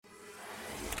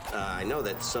I know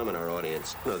that some in our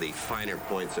audience know the finer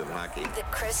points of hockey. The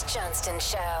Chris Johnston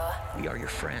Show. We are your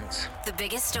friends. The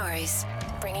biggest stories,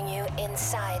 bringing you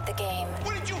inside the game.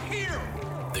 What did you hear?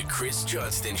 The Chris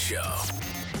Johnston Show.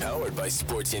 Powered by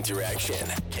Sports Interaction,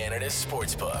 Canada's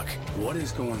sportsbook. What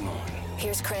is going on?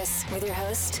 Here's Chris with your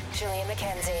host, Julian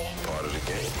McKenzie. Part of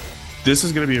the game. This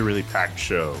is going to be a really packed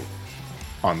show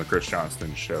on the Chris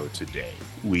Johnston Show today.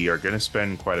 We are going to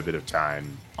spend quite a bit of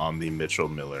time on the Mitchell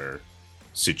Miller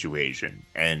situation.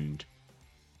 And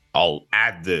I'll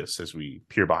add this as we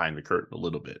peer behind the curtain a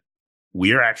little bit.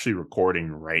 We are actually recording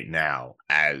right now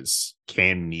as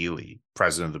Cam Neely,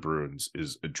 president of the Bruins,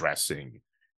 is addressing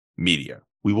media.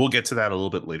 We will get to that a little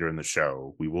bit later in the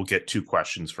show. We will get 2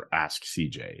 questions for Ask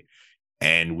CJ.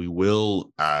 And we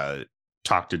will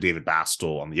talk to David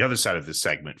Bastel on the other side of this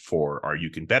segment for our You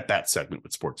Can Bet That segment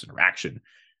with Sports Interaction.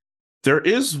 There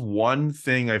is one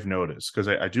thing I've noticed, because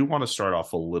I do want to start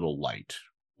off a little light.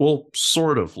 Well,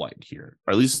 sort of light here.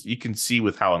 Or at least you can see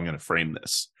with how I'm going to frame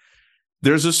this.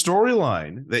 There's a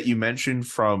storyline that you mentioned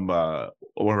from one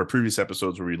of our previous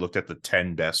episodes where we looked at the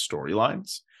 10 best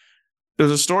storylines.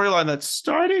 There's a storyline that's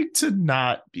starting to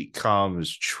not become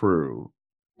as true,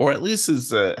 or at least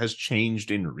has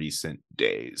changed in recent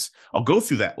days. I'll go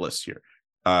through that list here.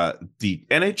 The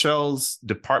NHL's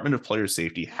Department of Player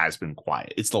Safety has been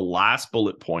quiet. It's the last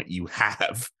bullet point you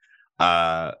have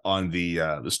on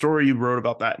the story you wrote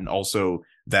about that, and also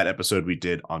that episode we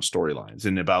did on storylines.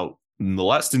 And about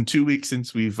less than 2 weeks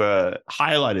since we've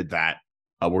highlighted that,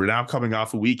 we're now coming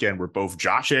off a weekend where both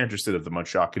Josh Anderson of the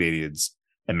Montreal Canadiens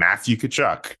and Matthew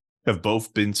Tkachuk have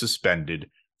both been suspended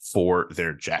for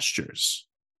their gestures.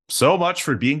 So much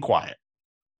for being quiet.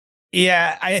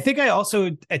 Yeah, I think I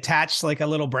also attached like a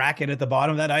little bracket at the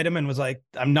bottom of that item and was like,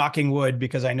 I'm knocking wood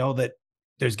because I know that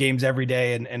there's games every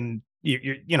day, and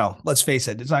you know, let's face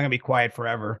it, it's not going to be quiet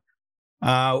forever.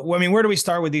 Well, I mean, where do we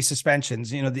start with these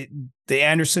suspensions? You know, the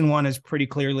Anderson one is pretty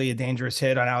clearly a dangerous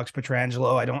hit on Alex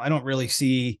Pietrangelo.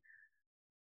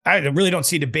 I really don't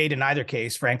see debate in either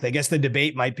case, frankly. I guess the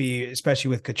debate might be, especially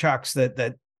with Tkachuk's,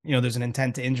 that you know, there's an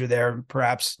intent to injure there.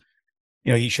 Perhaps,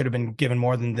 you know, he should have been given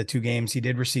more than the 2 games he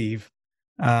did receive.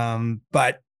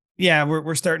 But yeah,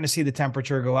 we're starting to see the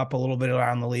temperature go up a little bit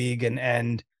around the league,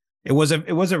 and it was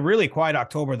a really quiet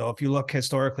October, though. If you look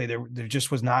historically, there just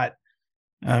was not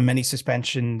many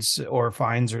suspensions or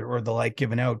fines or the like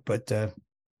given out. But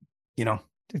you know,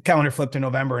 the calendar flipped to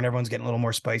November, and everyone's getting a little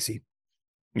more spicy.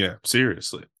 Yeah,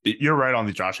 seriously. You're right on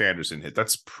the Josh Anderson hit.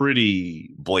 That's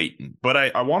pretty blatant. But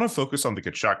I want to focus on the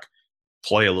Tkachuk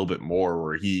play a little bit more,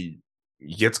 where he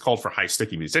gets called for high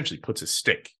sticking. He essentially puts his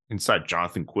stick inside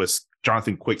Jonathan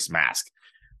Quick's mask.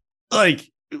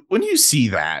 Like, when you see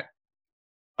that,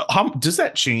 how does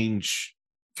that change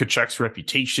Tkachuk's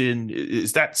reputation?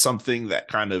 Is that something that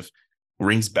kind of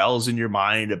rings bells in your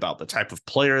mind about the type of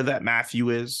player that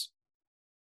Matthew is?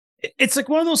 It's like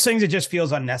one of those things that just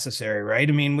feels unnecessary, right?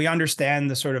 I mean, we understand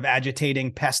the sort of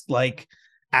agitating pest-like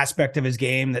aspect of his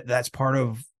game, that's part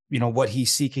of, you know, what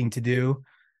he's seeking to do.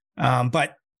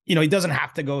 But, you know, he doesn't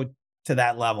have to go to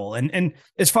that level. And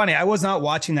it's funny, I was not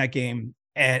watching that game,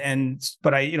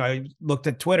 but I looked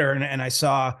at Twitter and I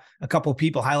saw a couple of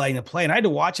people highlighting the play, and I had to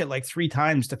watch it like 3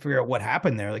 times to figure out what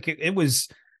happened there. Like it was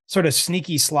sort of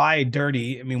sneaky, sly,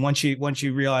 dirty. I mean, once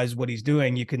you realize what he's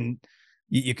doing, you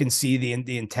can see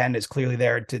the intent is clearly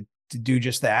there to do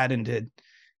just that, and to,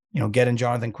 you know, get in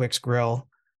Jonathan Quick's grill.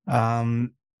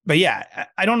 But yeah,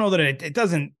 I don't know that it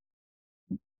doesn't.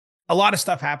 A lot of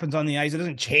stuff happens on the ice. It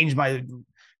doesn't change my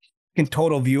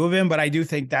total view of him, but I do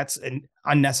think that's an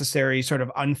unnecessary, sort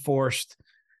of unforced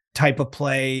type of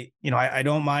play. You know, I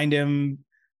don't mind him,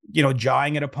 you know,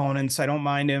 jawing at opponents. I don't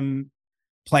mind him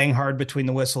playing hard between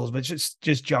the whistles, but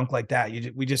just junk like that.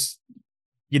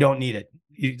 You don't need it.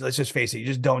 Let's just face it. You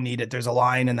just don't need it. There's a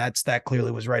line, and that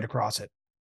clearly was right across it.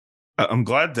 I'm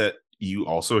glad that you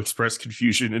also expressed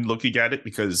confusion in looking at it,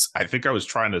 because I think I was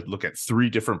trying to look at 3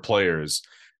 different players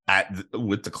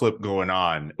with the clip going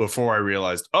on before I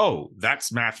realized, oh,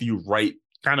 that's Matthew right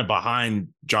kind of behind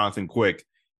Jonathan Quick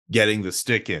getting the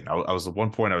stick in. I was at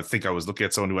one point, I was looking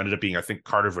at someone who ended up being, I think,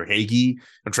 Carter Verhaeghe.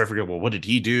 I'm trying to figure out, well, what did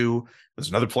he do? There's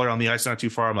another player on the ice not too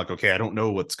far. I'm like, okay, I don't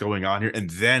know what's going on here. And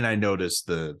then I noticed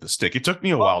the stick. It took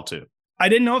me a while too. I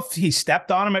didn't know if he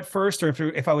stepped on him at first, or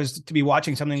if I was to be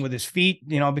watching something with his feet,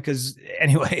 you know, because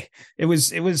anyway, it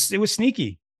was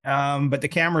sneaky. But the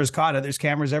cameras caught it. There's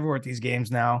cameras everywhere at these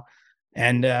games now.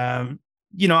 And,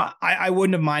 you know, I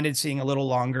wouldn't have minded seeing a little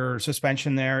longer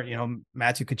suspension there. You know,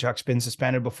 Matthew Tkachuk's been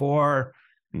suspended before.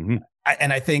 Mm-hmm.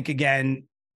 And I think, again,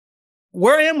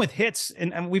 where I am with hits,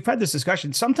 and we've had this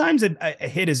discussion, sometimes a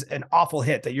hit is an awful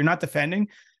hit that you're not defending,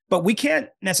 but we can't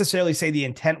necessarily say the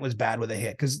intent was bad with a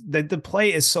hit because the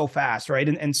play is so fast, right?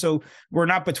 And so we're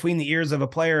not between the ears of a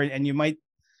player, and you might,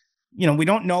 we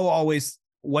don't know always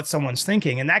what someone's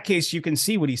thinking. In that case, you can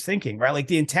see what he's thinking, right? Like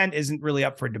the intent isn't really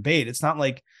up for debate. It's not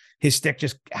like his stick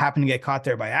just happened to get caught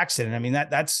there by accident. I mean,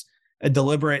 that's a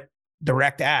deliberate,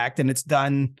 direct act, and it's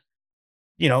done,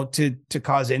 to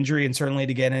cause injury and certainly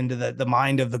to get into the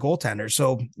mind of the goaltender.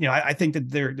 So, I think that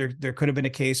there could have been a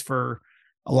case for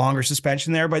a longer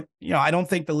suspension there, but I don't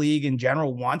think the league in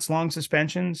general wants long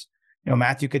suspensions.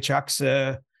 Matthew Tkachuk's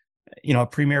a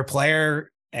premier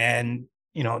player, and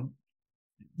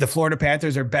the Florida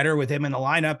Panthers are better with him in the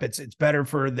lineup. It's better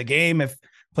for the game if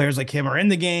players like him are in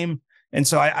the game, and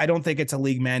so I don't think it's a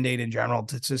league mandate in general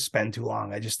to suspend too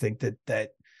long. I just think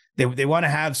that they want to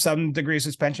have some degree of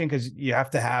suspension because you have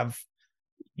to have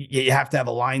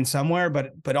a line somewhere,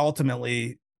 but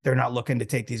ultimately, they're not looking to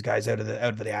take these guys out of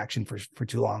the action for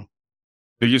too long.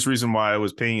 Biggest reason why I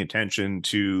was paying attention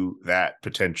to that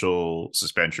potential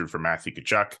suspension for Matthew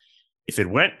Tkachuk, if it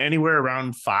went anywhere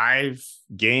around 5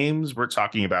 games, we're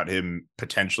talking about him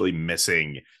potentially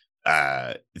missing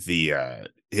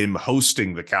him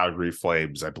hosting the Calgary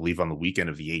Flames, I believe, on the weekend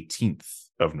of the 18th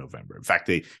of November. In fact,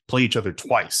 they play each other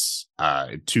twice,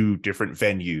 2 different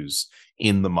venues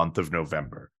in the month of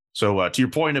November. So to your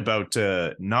point about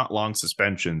not long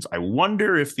suspensions, I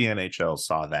wonder if the NHL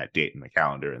saw that date in the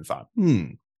calendar and thought,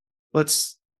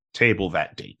 let's table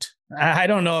that date. I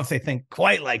don't know if they think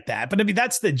quite like that, but I mean,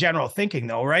 that's the general thinking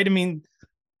though, right? I mean,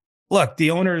 look,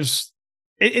 the owners,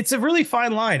 it's a really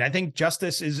fine line. I think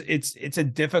justice it's a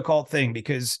difficult thing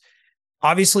because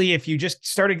obviously if you just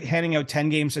started handing out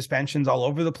 10-game suspensions all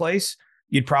over the place,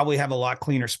 you'd probably have a lot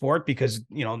cleaner sport because,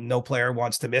 no player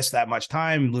wants to miss that much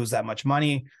time, lose that much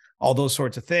money, all those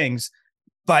sorts of things.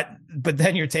 But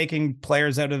then you're taking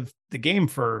players out of the game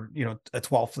for, a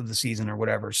 12th of the season or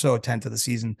whatever. So a 10th of the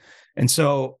season. And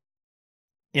so,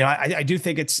 I do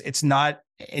think it's not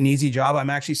an easy job. I'm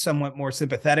actually somewhat more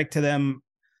sympathetic to them.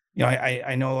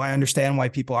 I understand why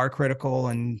people are critical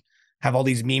and have all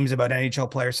these memes about NHL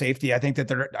player safety. I think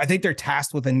they're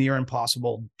tasked with a near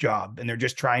impossible job, and they're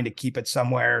just trying to keep it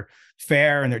somewhere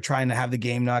fair, and they're trying to have the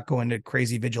game not go into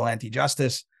crazy vigilante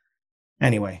justice.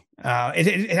 Anyway,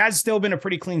 it has still been a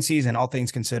pretty clean season, all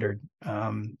things considered,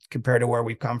 compared to where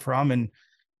we've come from.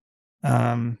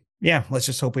 And let's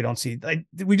just hope we don't see,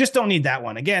 we just don't need that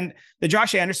one. Again, the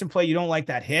Josh Anderson play, you don't like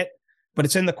that hit, but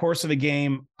it's in the course of a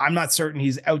game. I'm not certain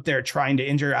he's out there trying to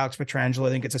injure Alex Pietrangelo.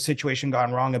 I think it's a situation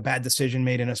gone wrong, a bad decision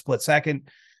made in a split second.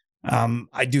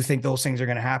 I do think those things are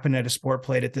going to happen at a sport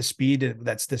played at this speed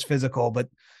that's this physical, but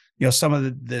some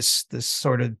of this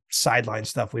sort of sideline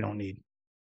stuff we don't need.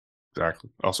 Exactly.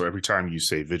 Also, every time you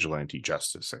say vigilante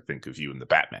justice, I think of you in the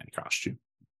Batman costume.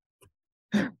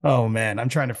 Oh man, I'm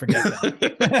trying to forget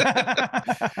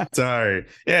that. Sorry.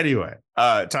 Anyway,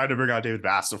 time to bring on David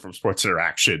Bassel from Sports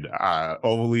Interaction.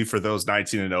 Only for those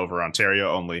 19 and over, Ontario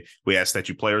only. We ask that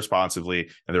you play responsibly,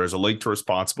 and there is a link to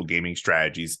responsible gaming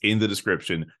strategies in the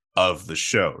description of the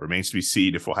show. Remains to be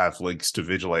seen if we'll have links to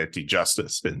vigilante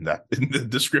justice in the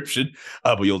description,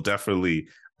 but you'll definitely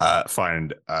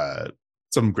find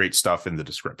some great stuff in the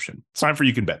description. It's time for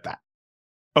You Can Bet That.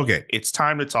 Okay, it's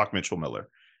time to talk Mitchell Miller.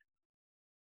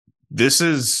 This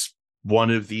is one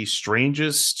of the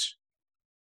strangest,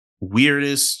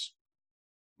 weirdest,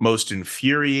 most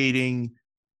infuriating,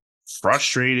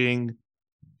 frustrating,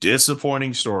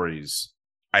 disappointing stories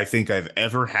I think I've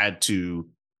ever had to,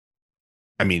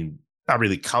 not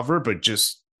really cover, but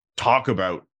just talk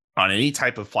about on any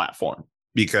type of platform,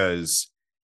 because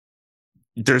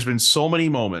there's been so many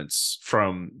moments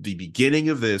from the beginning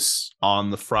of this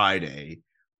on the Friday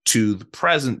to the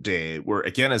present day where,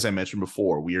 again, as I mentioned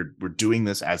before, we're doing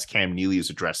this as Cam Neely is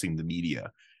addressing the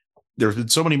media. There's been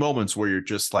so many moments where you're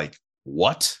just like,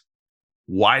 what?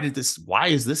 Why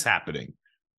is this happening?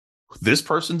 This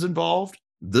person's involved.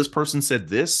 This person said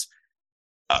this.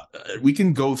 We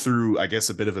can go through, I guess,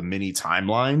 a bit of a mini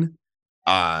timeline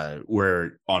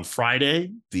where on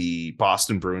Friday, the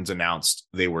Boston Bruins announced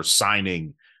they were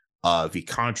signing the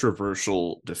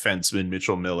controversial defenseman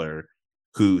Mitchell Miller,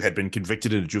 who had been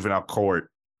convicted in a juvenile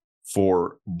court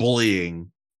for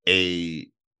bullying a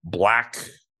black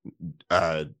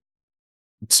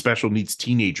special needs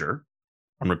teenager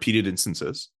on repeated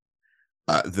instances.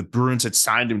 The Bruins had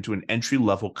signed him to an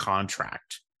entry-level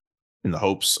contract in the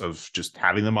hopes of just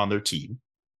having them on their team.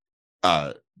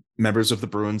 Members of the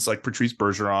Bruins like Patrice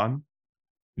Bergeron,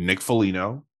 Nick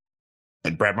Foligno,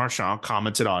 and Brad Marchand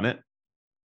commented on it,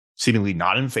 seemingly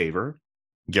not in favor.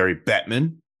 Gary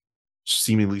Bettman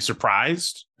seemingly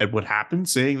surprised at what happened,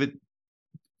 saying that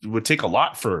it would take a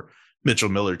lot for Mitchell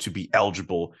Miller to be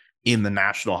eligible in the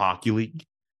National Hockey League.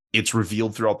 It's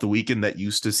revealed throughout the weekend that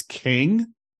Eustace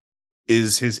King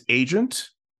is his agent.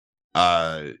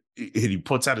 He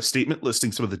puts out a statement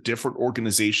listing some of the different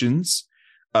organizations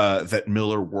that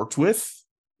Miller worked with.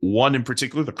 One in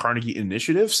particular, the Carnegie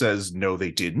Initiative, says no,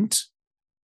 they didn't.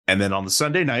 And then on the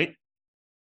Sunday night,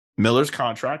 Miller's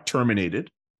contract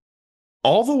terminated.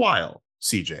 All the while,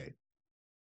 CJ,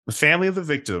 the family of the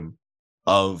victim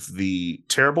of the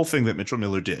terrible thing that Mitchell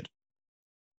Miller did,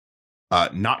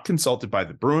 not consulted by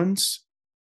the Bruins.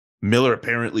 Miller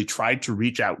apparently tried to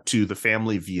reach out to the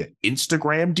family via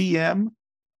Instagram DM.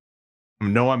 I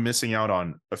know I'm missing out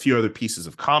on a few other pieces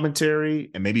of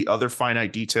commentary and maybe other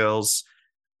finite details,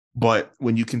 but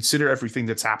when you consider everything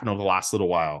that's happened over the last little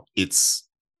while, it's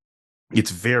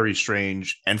very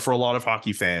strange. And for a lot of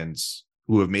hockey fans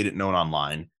who have made it known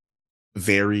online,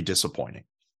 very disappointing.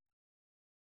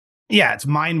 Yeah, it's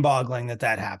mind-boggling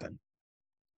that happened.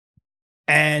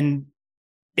 And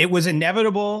it was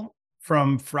inevitable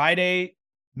from Friday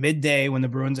midday when the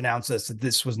Bruins announced this, that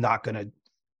this was not going to,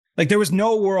 like, there was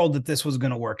no world that this was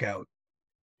going to work out.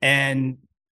 And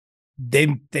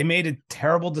they made a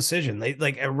terrible decision. They,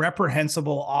 like, a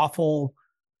reprehensible, awful,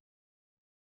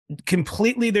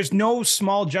 completely, there's no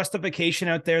small justification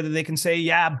out there that they can say,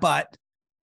 yeah, but,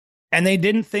 and they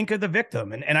didn't think of the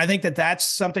victim. And I think that's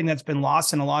something that's been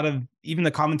lost in a lot of even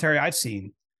the commentary I've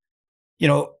seen. You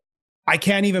know, I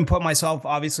can't even put myself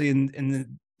obviously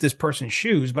in this person's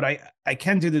shoes, but I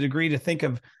can to the degree to think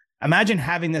of, imagine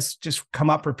having this just come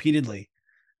up repeatedly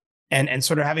and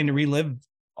sort of having to relive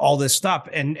all this stuff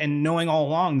and knowing all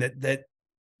along that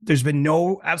there's been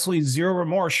absolutely zero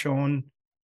remorse shown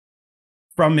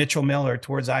from Mitchell Miller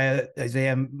towards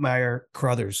Isaiah Meyer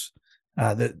Crothers,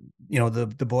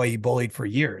 the boy he bullied for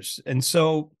years. And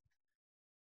so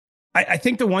I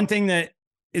think the one thing that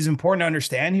is important to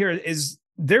understand here is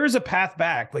there is a path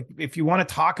back. Like, if you want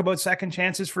to talk about second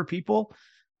chances for people,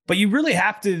 but you really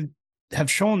have to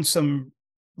have shown some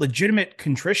legitimate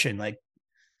contrition, like,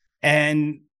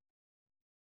 and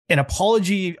an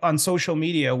apology on social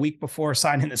media a week before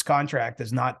signing this contract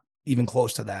is not even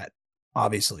close to that,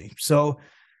 obviously. So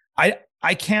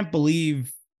I can't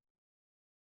believe,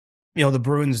 the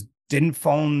Bruins didn't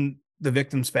phone the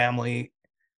victim's family,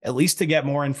 at least to get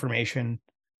more information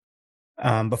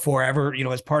before ever,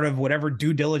 as part of whatever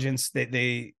due diligence that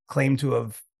they claim to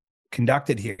have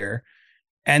conducted here.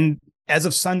 And as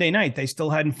of Sunday night, they still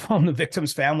hadn't phoned the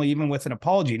victim's family, even with an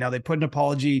apology. Now, they put an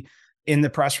apology in the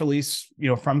press release,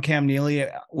 from Cam Neely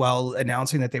while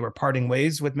announcing that they were parting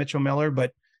ways with Mitchell Miller.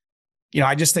 But,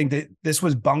 I just think that this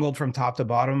was bungled from top to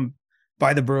bottom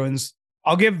by the Bruins.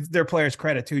 I'll give their players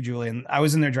credit too, Julian. I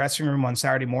was in their dressing room on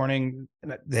Saturday morning.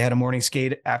 They had a morning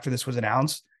skate after this was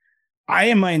announced. I,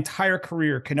 in my entire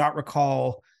career, cannot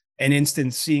recall an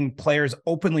instance seeing players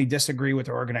openly disagree with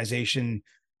their organization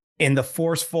in the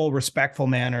forceful, respectful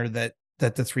manner that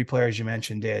the three players you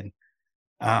mentioned did.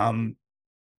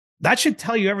 That should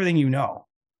tell you everything you know.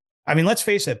 I mean, let's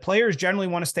face it, players generally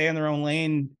want to stay in their own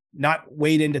lane, not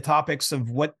wade into topics of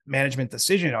what management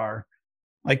decisions are.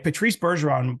 Like Patrice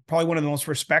Bergeron, probably one of the most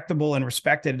respectable and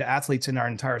respected athletes in our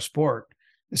entire sport,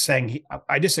 is saying,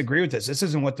 I disagree with this. This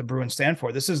isn't what the Bruins stand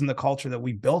for. This isn't the culture that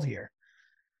we built here.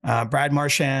 Brad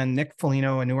Marchand, Nick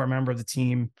Foligno, a newer member of the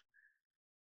team,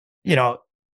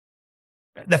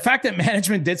 the fact that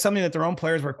management did something that their own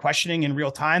players were questioning in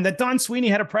real time, that Don Sweeney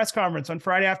had a press conference on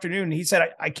Friday afternoon. And he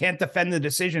said, I can't defend the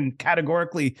decision,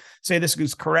 categorically say this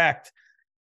is correct.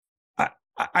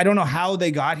 I don't know how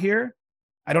they got here.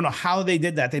 I don't know how they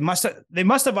did that. They must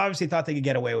have obviously thought they could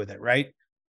get away with it, right?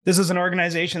 This is an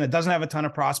organization that doesn't have a ton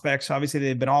of prospects. Obviously,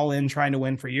 they've been all in trying to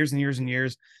win for years and years and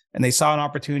years. And they saw an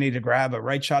opportunity to grab a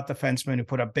right shot defenseman who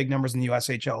put up big numbers in the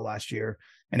USHL last year,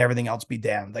 and everything else be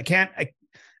damned. I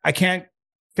can't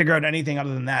figure out anything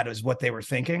other than that is what they were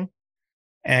thinking.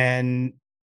 And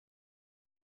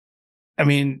I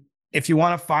mean, if you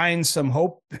want to find some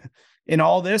hope in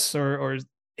all this, or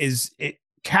is it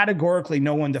categorically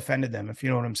no one defended them, if you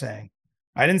know what I'm saying?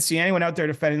 I didn't see anyone out there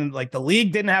defending them. Like, the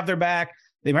league didn't have their back.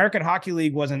 The American Hockey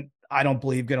League wasn't, I don't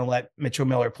believe, going to let Mitchell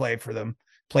Miller play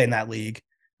in that league,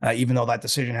 even though that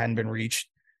decision hadn't been reached.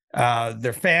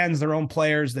 Their fans, their own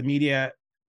players, the media.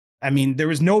 I mean, there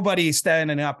was nobody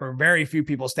standing up, or very few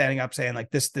people standing up saying,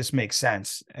 like, this makes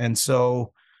sense. And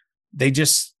so they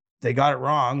got it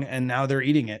wrong, and now they're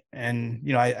eating it. And,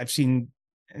 I've seen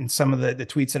in some of the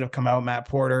tweets that have come out, Matt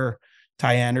Porter,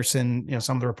 Ty Anderson,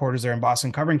 some of the reporters there in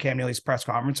Boston covering Cam Neely's press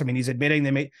conference. I mean, he's admitting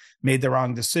they made the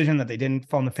wrong decision, that they didn't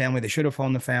phone the family. They should have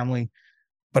phoned the family,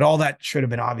 but all that should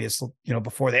have been obvious,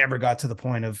 before they ever got to the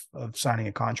point of signing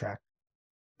a contract.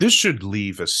 this should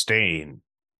leave a stain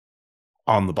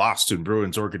on the Boston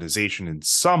Bruins organization in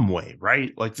some way,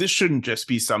 right? Like, this shouldn't just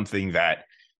be something that,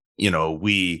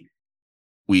 we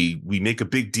make a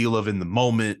big deal of in the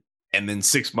moment, and then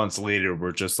 6 months later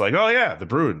we're just like, oh yeah, the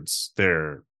Bruins,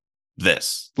 they're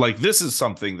this. Like, this is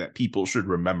something that people should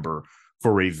remember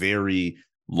for a very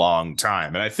long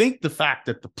time. And I think the fact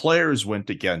that the players went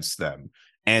against them,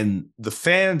 and the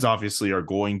fans obviously are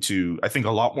going to, I think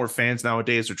a lot more fans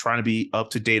nowadays are trying to be up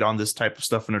to date on this type of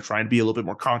stuff and are trying to be a little bit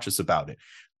more conscious about it.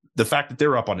 The fact that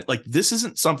they're up on it, like, this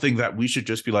isn't something that we should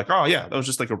just be like, oh yeah, that was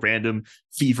just like a random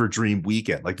fever dream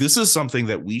weekend. Like, this is something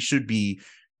that we should be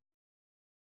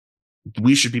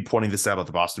pointing this out about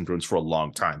the Boston Bruins for a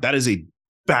long time. That is a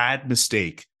bad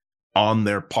mistake on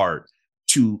their part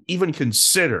to even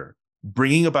consider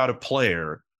bringing about a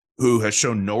player who has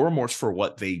shown no remorse for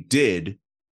what they did.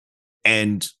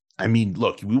 And I mean,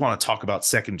 look, we want to talk about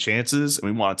second chances,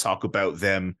 and we want to talk about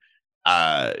them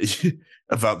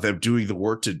about them doing the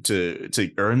work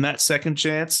to earn that second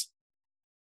chance.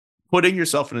 Putting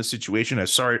yourself in a situation, I'm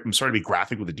sorry to be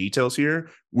graphic with the details here,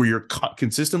 where you're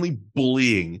consistently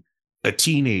bullying a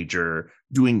teenager,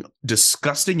 doing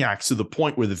disgusting acts to the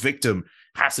point where the victim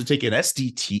has to take an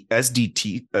SDT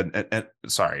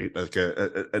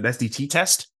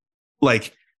test.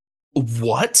 Like,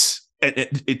 what?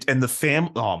 And the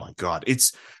family, oh my God,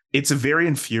 it's a very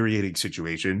infuriating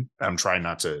situation. I'm trying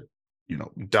not to,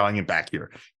 dialing it back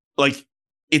here. Like,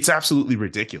 it's absolutely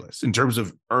ridiculous in terms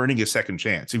of earning a second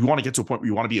chance. If you want to get to a point where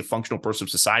you want to be a functional person of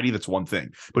society, that's one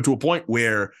thing. But to a point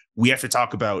where we have to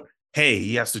talk about, hey,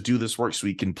 he has to do this work so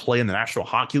he can play in the National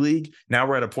Hockey League. Now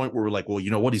we're at a point where we're like, well,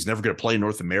 you know what? He's never going to play in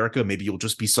North America. Maybe he'll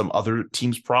just be some other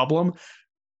team's problem.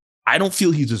 I don't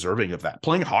feel he's deserving of that.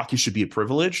 Playing hockey should be a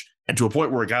privilege. And to a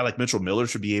point where a guy like Mitchell Miller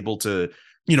should be able to,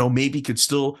 maybe could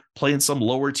still play in some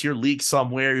lower tier league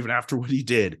somewhere, even after what he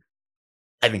did.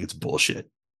 I think it's bullshit.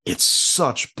 It's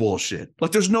such bullshit.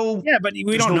 Like, there's no. Yeah, but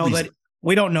we don't know that.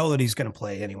 We don't know that he's going to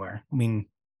play anywhere. I mean,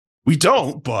 we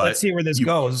don't, but let's see where this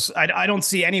goes. I don't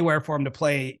see anywhere for him to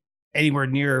play anywhere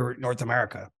near North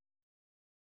America.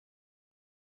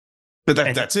 But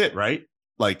that's it, right?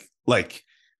 Like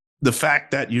the fact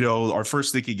that, our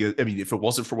first thinking is, I mean, if it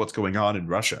wasn't for what's going on in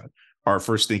Russia, our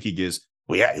first thinking is,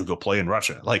 well, yeah, he'll go play in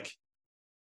Russia. Like,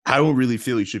 I don't really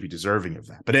feel he should be deserving of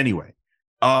that. But anyway,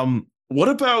 what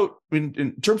about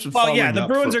in terms of? Well, yeah, the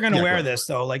Bruins are going to wear this,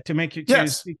 though. Like, to make you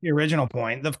speak the original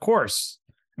point, of course.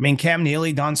 I mean, Cam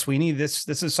Neely, Don Sweeney, this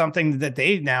is something that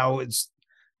they now is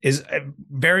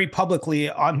very publicly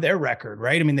on their record,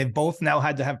 right? I mean, they've both now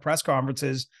had to have press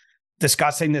conferences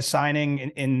discussing this signing.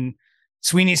 In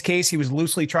Sweeney's case, he was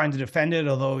loosely trying to defend it,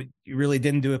 although he really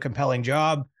didn't do a compelling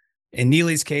job. In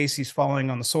Neely's case, he's falling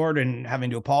on the sword and having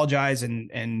to apologize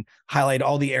and highlight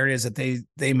all the areas that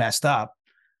they messed up.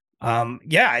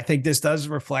 I think this does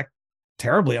reflect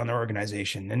terribly on their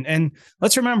organization. And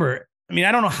let's remember, I mean,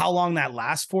 I don't know how long that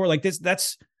lasts for. Like,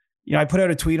 that's, I put out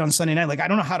a tweet on Sunday night. Like, I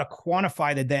don't know how to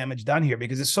quantify the damage done here,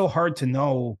 because it's so hard to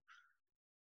know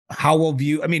how we'll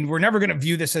view. I mean, we're never going to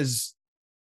view this as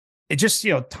it just,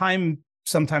 time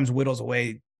sometimes whittles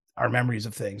away our memories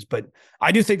of things. But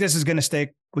I do think this is going to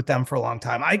stay with them for a long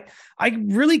time. I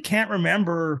really can't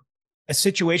remember a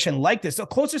situation like this. The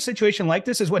closest situation like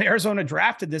this is when Arizona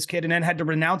drafted this kid and then had to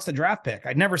renounce the draft pick.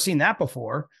 I'd never seen that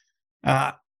before.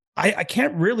 I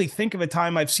can't really think of a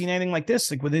time I've seen anything like this.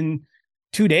 Like, within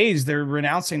 2 days, they're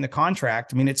renouncing the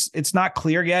contract. I mean, it's not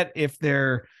clear yet if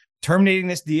they're terminating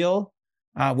this deal,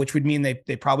 which would mean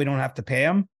they probably don't have to pay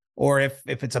him, or if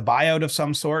it's a buyout of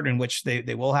some sort in which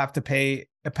they will have to pay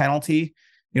a penalty.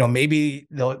 Maybe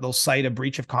they'll cite a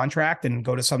breach of contract and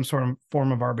go to some sort of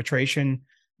form of arbitration,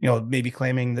 maybe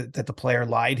claiming that the player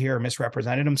lied here or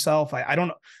misrepresented himself. I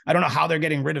don't know how they're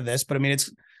getting rid of this, but I mean,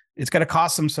 it's going to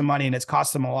cost them some money, and it's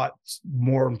cost them a lot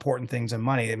more important things than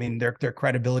money. I mean, their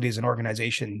credibility as an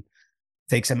organization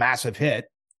takes a massive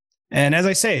hit. And as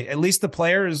I say, at least the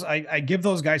players, I give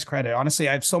those guys credit. Honestly,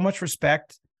 I have so much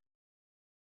respect.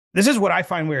 This is what I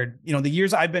find weird. The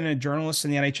years I've been a journalist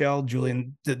in the NHL,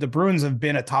 Julian, the Bruins have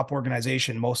been a top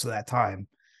organization most of that time.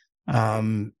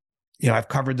 I've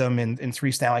covered them in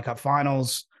 3 Stanley Cup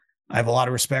finals. I have a lot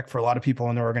of respect for a lot of people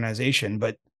in the organization,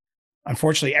 but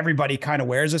unfortunately, everybody kind of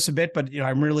wears this a bit. But,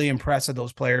 I'm really impressed that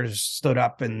those players stood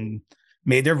up and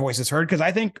made their voices heard, because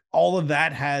I think all of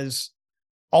that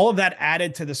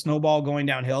added to the snowball going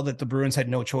downhill, that the Bruins had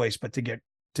no choice but to get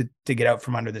out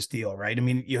from under this deal, right? I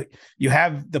mean, you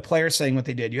have the players saying what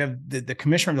they did. You have the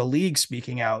commissioner of the league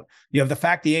speaking out. You have the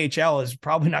fact the AHL is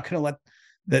probably not going to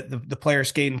let the players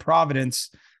skate in Providence.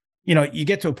 You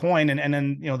get to a point, and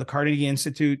then the Carnegie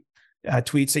Institute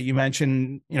tweets that you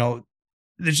mentioned,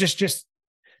 there's just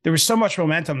there was so much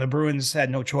momentum. The Bruins had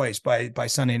no choice by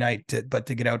Sunday night but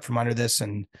to get out from under this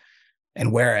and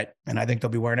wear it. And I think they'll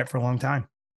be wearing it for a long time.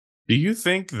 Do you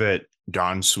think that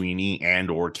Don Sweeney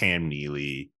and or Cam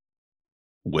Neely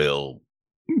will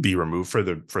be removed for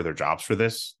their jobs for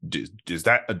this? Is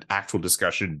that an actual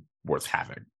discussion worth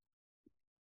having?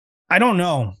 I don't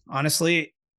know.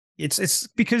 Honestly, it's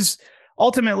because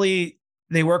ultimately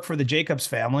they work for the Jacobs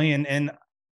family and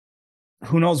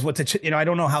who knows what I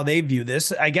don't know how they view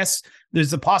this. I guess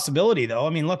there's a possibility though. I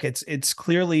mean, look, it's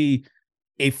clearly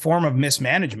a form of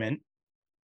mismanagement.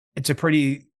 It's a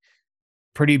pretty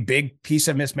big piece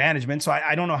of mismanagement. So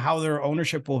I don't know how their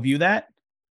ownership will view that.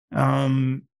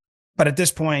 But at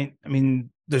this point, I mean,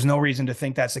 there's no reason to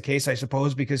think that's the case, I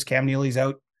suppose, because Cam Neely's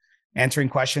out answering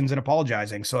questions and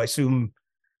apologizing. So I assume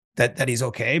that he's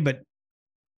okay, but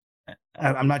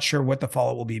I'm not sure what the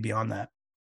follow will be beyond that.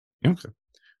 Okay.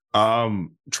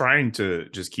 Trying to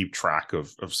just keep track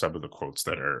of some of the quotes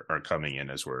that are coming in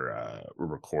as we're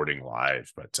recording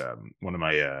live. But one of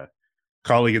my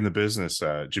colleague in the business,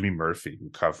 Jimmy Murphy, who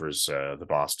covers the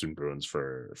Boston Bruins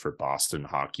for Boston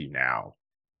Hockey Now,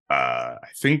 I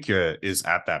think is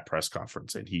at that press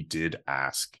conference, and he did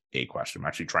ask a question. I'm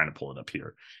actually trying to pull it up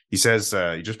here. He says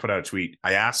he just put out a tweet.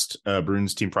 I asked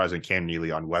Bruins team president Cam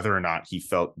Neely on whether or not he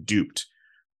felt duped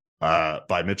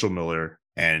by Mitchell Miller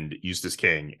and Eustace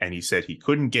King, and he said he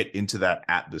couldn't get into that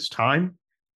at this time.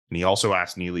 And he also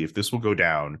asked Neely if this will go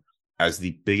down as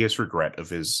the biggest regret of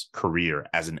his career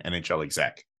as an NHL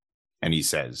exec. And he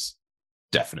says,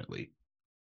 definitely.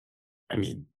 I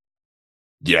mean,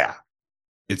 yeah,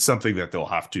 it's something that they'll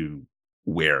have to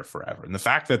wear forever. And the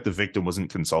fact that the victim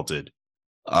wasn't consulted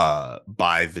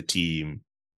by the team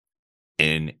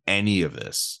in any of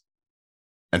this,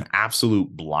 an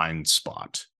absolute blind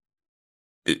spot.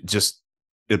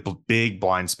 A big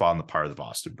blind spot on the part of the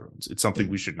Boston Bruins. It's something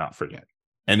we should not forget.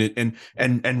 And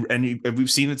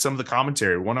we've seen in some of the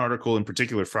commentary, one article in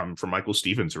particular from Michael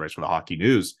Stevens, who writes from the Hockey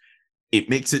News, it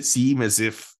makes it seem as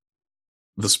if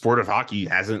the sport of hockey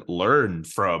hasn't learned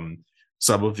from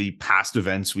some of the past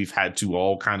events we've had to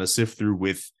all kind of sift through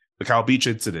with the Kyle Beach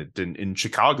incident in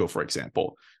Chicago, for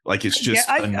example. Like, it's just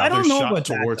another shot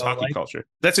towards hockey culture.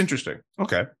 That's interesting.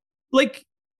 Okay. Look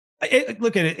at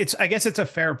it. I guess it's a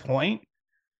fair point,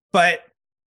 but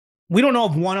we don't know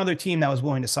of one other team that was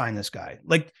willing to sign this guy.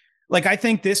 Like I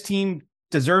think this team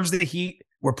deserves the heat.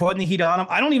 We're putting the heat on them.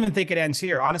 I don't even think it ends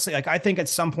here. Honestly, I think at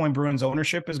some point Bruins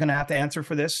ownership is going to have to answer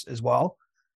for this as well.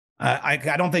 I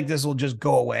don't think this will just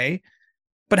go away.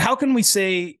 But how can we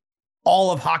say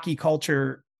all of hockey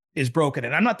culture is broken?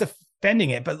 And I'm not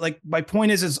defending it, but like my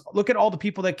point is look at all the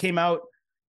people that came out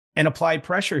and applied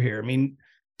pressure here. I mean,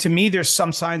 to me, there's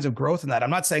some signs of growth in that. I'm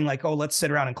not saying like, oh, let's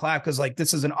sit around and clap, because like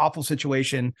this is an awful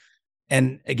situation.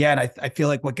 And again, I feel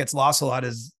like what gets lost a lot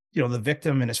is, the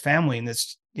victim and his family, and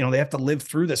this, they have to live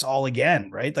through this all again,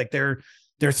 right? Like they're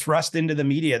thrust into the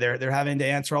media. They're having to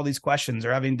answer all these questions.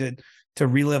 They're having to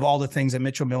relive all the things that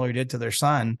Mitchell Miller did to their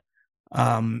son.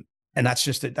 And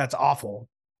that's awful.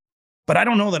 But I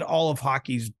don't know that all of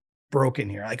hockey's broken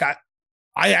here. Like I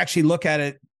actually look at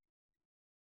it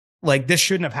like this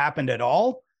shouldn't have happened at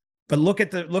all. But look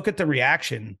at the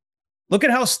reaction. Look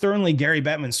at how sternly Gary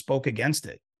Bettman spoke against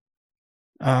it.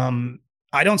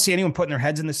 I don't see anyone putting their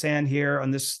heads in the sand here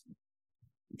on this.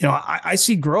 I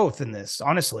see growth in this,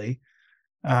 honestly.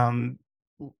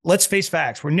 Let's face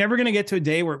facts. We're never going to get to a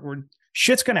day where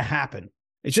shit's going to happen.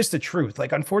 It's just the truth.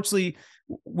 Like, unfortunately,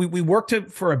 we work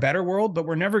for a better world, but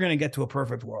we're never going to get to a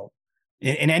perfect world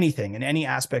in anything, in any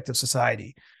aspect of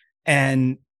society.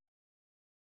 And,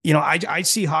 I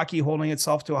see hockey holding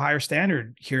itself to a higher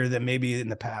standard here than maybe in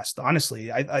the past.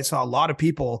 Honestly, I saw a lot of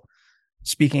people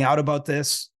speaking out about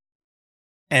this,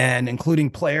 and including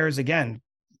players. Again,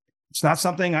 it's not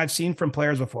something I've seen from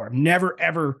players before. I've never,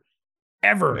 ever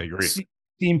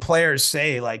seen players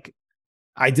say, like,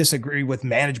 I disagree with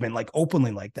management, like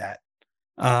openly like that.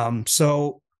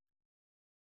 So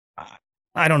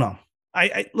I don't know.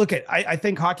 I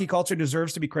think hockey culture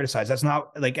deserves to be criticized. That's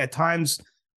not like, at times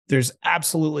there's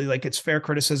absolutely, like, it's fair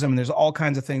criticism and there's all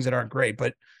kinds of things that aren't great,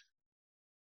 but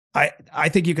I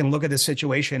think you can look at this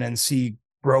situation and see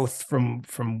growth from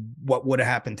what would have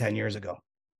happened 10 years ago.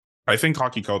 I think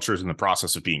hockey culture is in the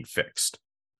process of being fixed.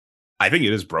 I think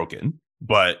it is broken,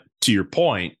 but to your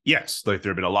point, yes, like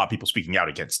there have been a lot of people speaking out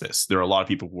against this. There are a lot of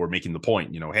people who are making the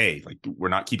point, hey, like, we're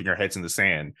not keeping our heads in the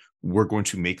sand. We're going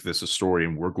to make this a story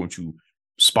and we're going to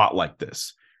spotlight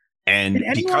this. And did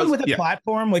anyone with a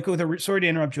platform, like sorry to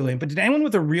interrupt, Julian, but did anyone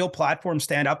with a real platform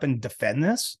stand up and defend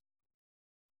this?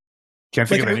 Can't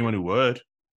think of anyone who would.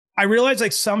 I realize,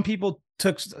 like, some people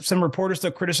some reporters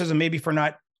took criticism maybe for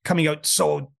not coming out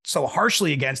so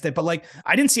harshly against it, but like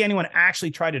I didn't see anyone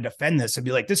actually try to defend this and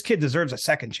be like, this kid deserves a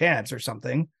second chance or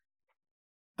something.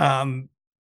 Only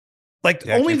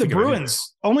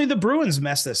the Bruins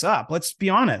messed this up. Let's be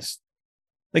honest.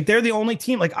 Like they're the only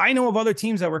team. Like I know of other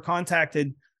teams that were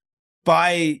contacted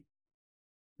by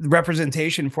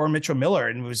representation for Mitchell Miller,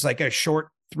 and it was like a short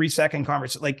 3-second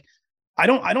conversation. Like I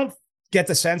don't get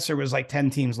the sense there was like 10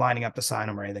 teams lining up to sign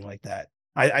him or anything like that.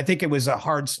 I think it was a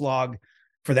hard slog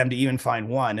for them to even find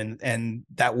one, and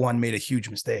that one made a huge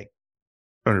mistake.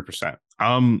 100%.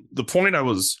 The point I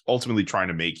was ultimately trying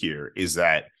to make here is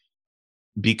that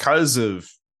because of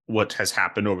what has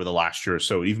happened over the last year or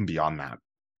so, even beyond that,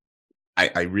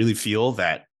 I really feel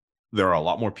that there are a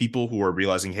lot more people who are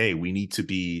realizing, hey, we need to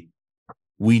be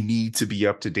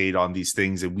up to date on these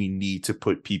things, and we need to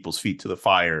put people's feet to the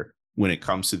fire when it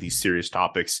comes to these serious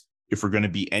topics. If we're going to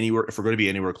be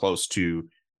anywhere close to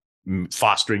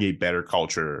fostering a better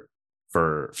culture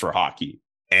for hockey.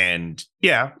 And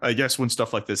yeah, I guess when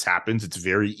stuff like this happens, it's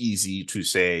very easy to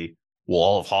say, well,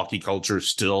 all of hockey culture is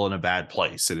still in a bad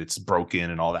place and it's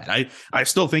broken and all that. I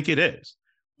still think it is.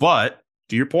 But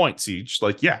to your point, Siege,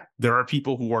 like, yeah, there are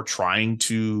people who are trying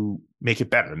to make it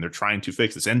better and they're trying to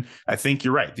fix this. And I think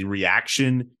you're right. The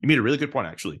reaction, you made a really good point,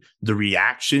 actually. The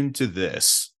reaction to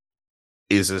this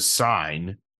is a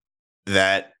sign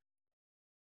that,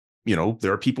 you know,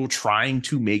 there are people trying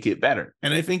to make it better.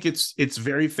 And I think it's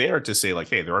very fair to say, like,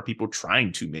 hey, there are people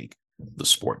trying to make the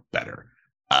sport better.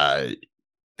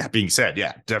 That being said,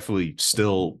 yeah, definitely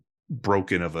still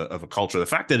broken of a culture. The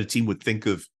fact that a team would think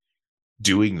of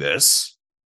doing this,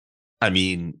 I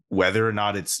mean, whether or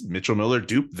not it's Mitchell Miller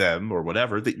duped them or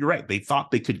whatever, that you're right. They thought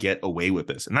they could get away with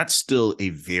this. And that's still a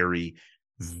very,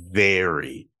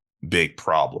 very big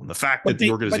problem. The fact that the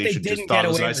organization just thought it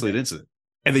was an isolated incident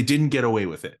and they didn't get away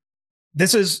with it.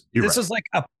 This is like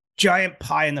a giant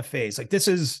pie in the face. Like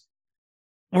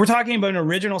we're talking about an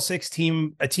original 6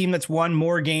 team, a team that's won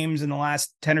more games in the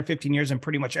last 10 or 15 years than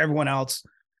pretty much everyone else.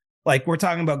 Like we're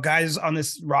talking about guys on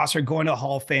this roster going to the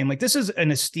Hall of Fame. Like this is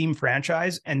an esteemed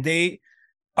franchise and they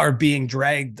are being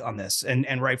dragged on this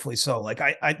and rightfully so. Like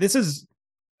I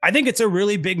think it's a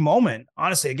really big moment.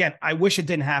 Honestly, again, I wish it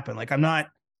didn't happen. Like I'm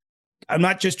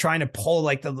not just trying to pull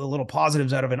like the little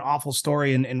positives out of an awful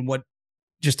story and what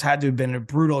just had to have been a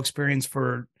brutal experience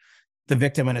for the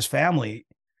victim and his family.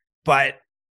 But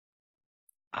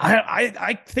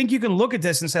I think you can look at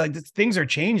this and say, like, things are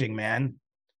changing, man.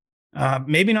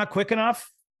 Maybe not quick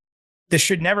enough. This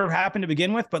should never happen to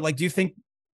begin with. But like, do you think,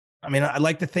 I mean, I'd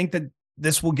like to think that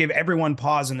this will give everyone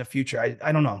pause in the future.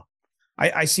 I don't know.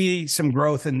 I see some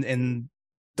growth in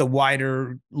the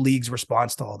wider league's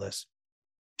response to all this.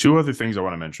 2 other things I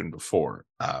want to mention before,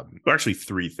 actually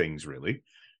 3 things really.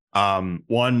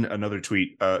 One, another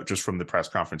tweet just from the press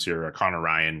conference here, Connor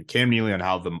Ryan, Cam Neely on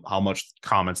how much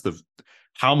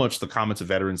the comments of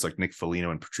veterans like Nick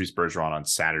Foligno and Patrice Bergeron on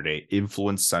Saturday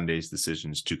influenced Sunday's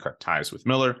decisions to cut ties with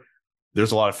Miller.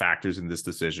 There's a lot of factors in this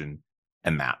decision,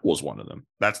 and that was one of them.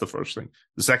 That's the first thing.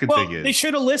 The second thing is they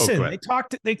should have listened.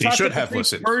 They should have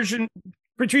listened.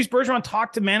 Patrice Bergeron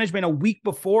talked to management a week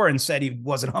before and said he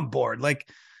wasn't on board. Like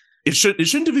it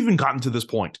shouldn't have even gotten to this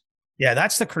point. Yeah,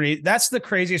 that's the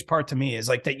craziest part to me is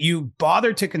like that you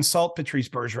bothered to consult Patrice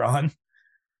Bergeron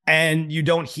and you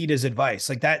don't heed his advice.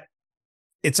 Like that,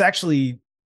 it's actually,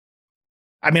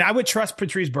 I mean, I would trust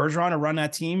Patrice Bergeron to run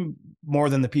that team more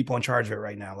than the people in charge of it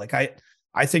right now. Like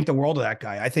I think the world of that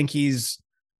guy. I think he's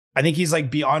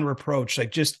like beyond reproach,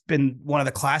 like just been one of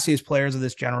the classiest players of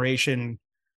this generation,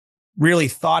 really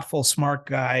thoughtful, smart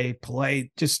guy,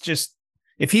 polite, just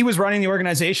if he was running the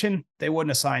organization, they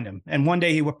wouldn't have signed him. And one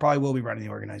day he probably will be running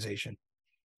the organization.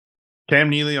 Cam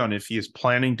Neely on if he is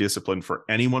planning discipline for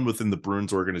anyone within the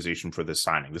Bruins organization for this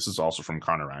signing. This is also from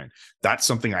Connor Ryan. That's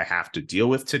something I have to deal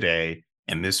with today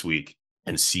and this week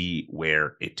and see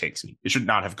where it takes me. It should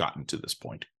not have gotten to this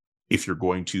point if you're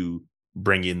going to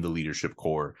bring in the leadership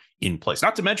core in place.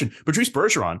 Not to mention, Patrice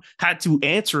Bergeron had to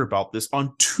answer about this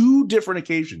on 2 different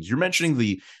occasions. You're mentioning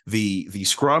the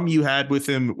scrum you had with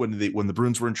him when the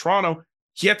Bruins were in Toronto.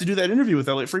 He had to do that interview with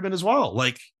Elliot Friedman as well.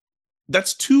 Like,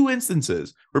 that's 2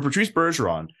 instances where Patrice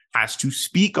Bergeron has to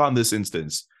speak on this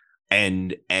instance.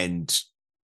 And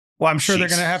well, I'm sure they're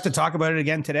going to have to talk about it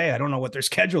again today. I don't know what their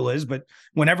schedule is, but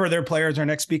whenever their players are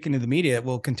next speaking to the media, it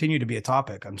will continue to be a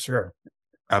topic, I'm sure.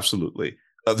 Absolutely.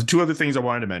 The 2 other things I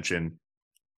wanted to mention,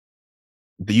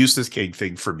 the Eustace King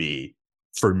thing for me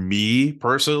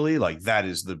personally, like that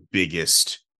is the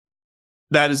biggest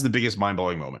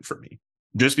mind-blowing moment for me.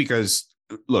 Just because,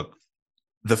 look,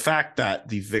 the fact that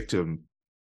the victim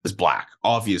is Black,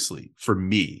 obviously, for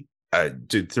me,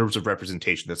 in terms of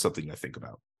representation, that's something I think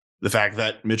about. The fact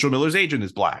that Mitchell Miller's agent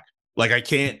is black. Like, I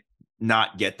can't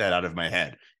not get that out of my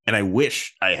head. And I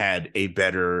wish I had a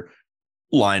better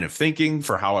line of thinking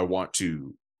for how I want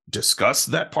to discuss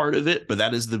that part of it. But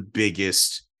that is the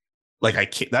biggest, like, I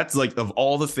can't, that's like, of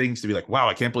all the things to be like, wow,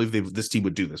 I can't believe this team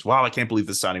would do this. Wow, I can't believe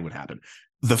this signing would happen.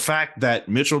 The fact that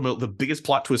the biggest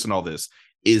plot twist in all this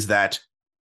is that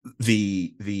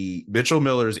the Mitchell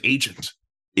Miller's agent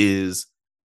is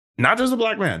not just a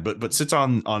black man, but sits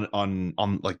on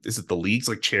like, is it the league's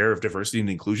like chair of diversity and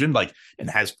inclusion, like, and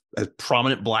has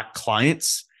prominent black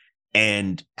clients,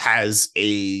 and has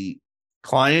a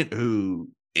client who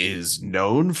is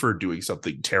known for doing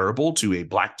something terrible to a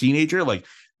black teenager. Like,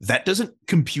 that doesn't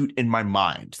compute in my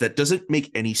mind. That doesn't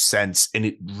make any sense. And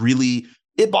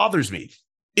it bothers me.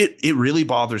 It really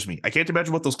bothers me. I can't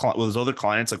imagine what those other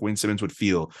clients like Wayne Simmons would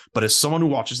feel. But as someone who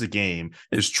watches the game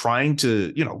and is trying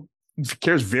to,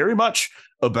 cares very much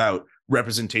about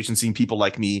representation, seeing people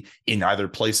like me in either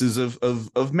places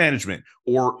of management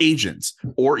or agents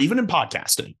or even in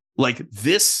podcasting, like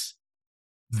this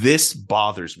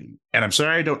bothers me. And I'm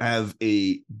sorry I don't have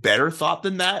a better thought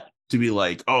than that to be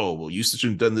like, oh, well, you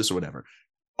shouldn't have done this or whatever.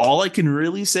 All I can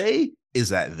really say is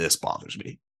that this bothers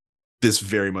me. This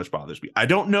very much bothers me. I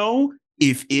don't know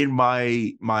if in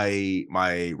my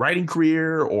writing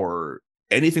career or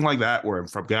anything like that, where I'm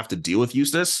going to have to deal with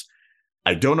Eustace,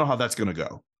 I don't know how that's going to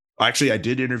go. Actually, I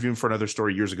did interview him for another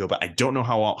story years ago, but I don't know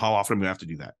how often I'm going to have to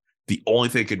do that. The only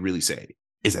thing I could really say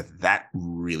is that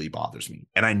really bothers me.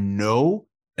 And I know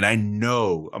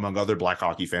among other black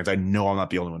hockey fans, I know I'm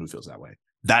not the only one who feels that way.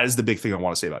 That is the big thing I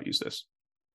want to say about Eustace.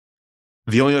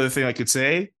 The only other thing I could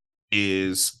say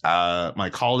is my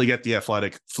colleague at The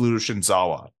Athletic, Fluto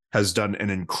Shinzawa, has done an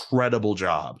incredible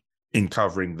job in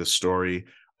covering this story,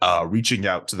 reaching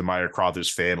out to the Meyer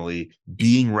Crothers family,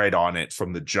 being right on it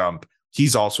from the jump.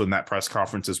 He's also in that press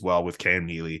conference as well with Cam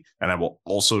Neely. And I will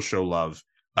also show love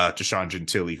to Sean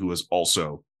Gentili, who has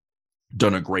also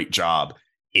done a great job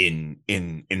in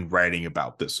writing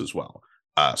about this as well.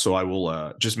 So I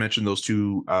will just mention those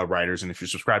two writers. And if you're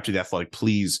subscribed to The Athletic,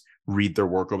 please read their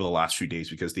work over the last few days,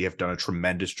 because they have done a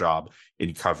tremendous job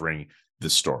in covering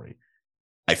this story.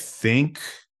 I think,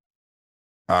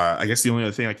 I guess the only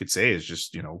other thing I could say is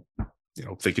just,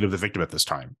 thinking of the victim at this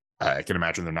time. I can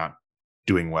imagine they're not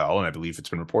doing well. And I believe it's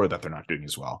been reported that they're not doing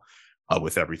as well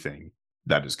with everything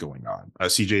that is going on.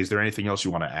 CJ, is there anything else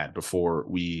you want to add before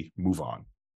we move on?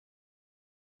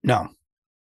 No.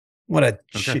 What a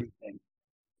shitty thing.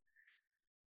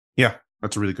 Yeah,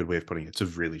 that's a really good way of putting it. It's a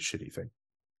really shitty thing.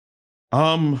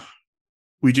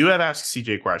 We do have Ask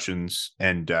CJ questions,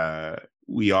 and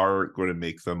we are going to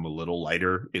make them a little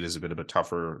lighter. It is a bit of a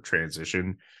tougher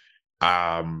transition.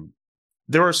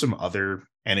 There are some other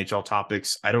NHL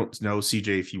topics. I don't know,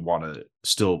 CJ, if you want to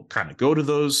still kind of go to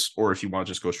those, or if you want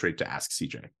to just go straight to Ask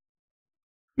CJ.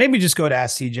 Maybe just go to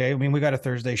Ask CJ. I mean, we got a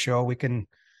Thursday show. We can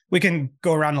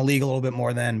go around the league a little bit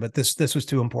more then, but this was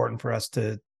too important for us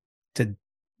to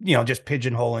just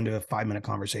pigeonhole into a 5-minute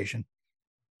conversation.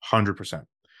 100%.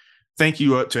 Thank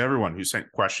you to everyone who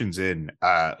sent questions in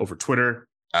over Twitter,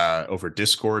 over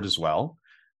Discord as well.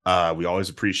 We always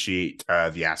appreciate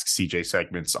the Ask CJ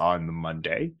segments on the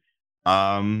Monday.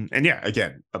 And yeah,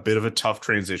 again, a bit of a tough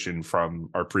transition from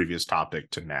our previous topic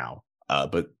to now.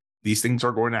 But these things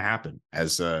are going to happen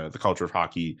as the culture of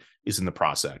hockey is in the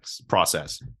process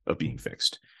of being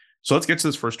fixed. So let's get to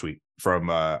this first tweet from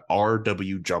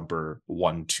RW Jumper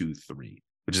 123.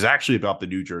 Which is actually about the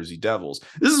New Jersey Devils.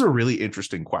 This is a really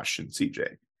interesting question,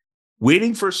 CJ.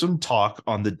 Waiting for some talk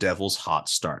on the Devils' hot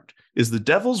start. Is the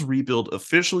Devils' rebuild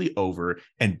officially over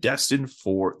and destined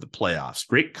for the playoffs?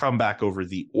 Great comeback over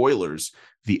the Oilers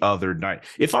the other night.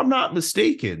 If I'm not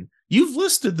mistaken, you've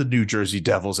listed the New Jersey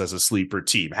Devils as a sleeper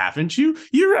team, haven't you?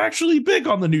 You're actually big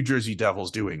on the New Jersey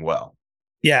Devils doing well.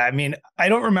 Yeah, I mean, I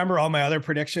don't remember all my other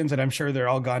predictions, and I'm sure they're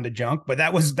all gone to junk, but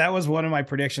that was one of my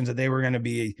predictions, that they were going to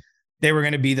be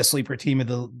the sleeper team of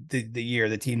the year,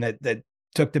 the team that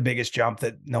took the biggest jump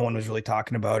that no one was really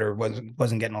talking about or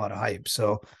wasn't getting a lot of hype.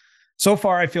 So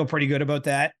far, I feel pretty good about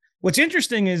that. What's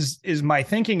interesting is my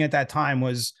thinking at that time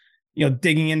was,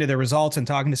 digging into the results and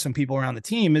talking to some people around the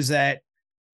team, is that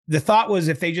the thought was,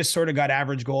 if they just sort of got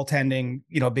average goaltending,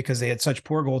 because they had such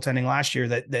poor goaltending last year,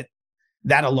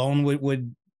 that alone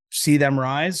would see them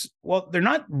rise. Well, they're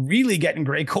not really getting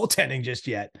great goaltending just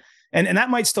yet. And that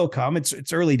might still come.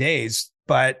 It's early days,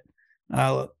 but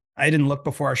I didn't look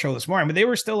before our show this morning, but they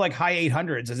were still like high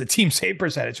 800s as a team save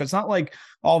percentage. So it's not like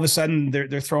all of a sudden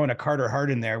they're throwing a Carter Hart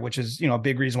in there, which is, a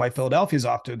big reason why Philadelphia's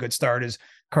off to a good start, is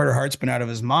Carter Hart's been out of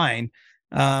his mind.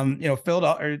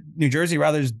 Philadelphia, or New Jersey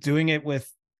rather, is doing it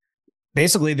with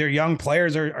basically their young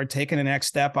players are taking the next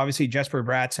step. Obviously, Jesper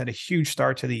Bratt's had a huge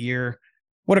start to the year.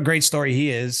 What a great story he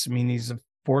is. I mean, he's a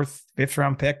 4th, 5th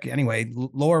round pick. Anyway,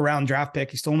 lower round draft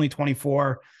pick. He's still only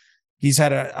 24. He's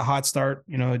had a hot start,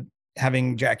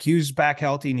 having Jack Hughes back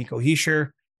healthy, Nico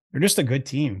Hischier. They're just a good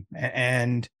team.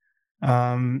 And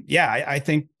I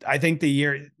think the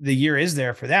year is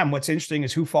there for them. What's interesting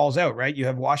is who falls out, right? You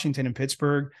have Washington and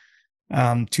Pittsburgh,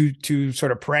 two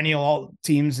sort of perennial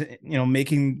teams,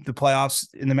 making the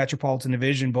playoffs in the Metropolitan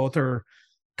Division. Both are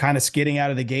kind of skidding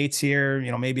out of the gates here.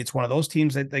 Maybe it's one of those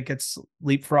teams that gets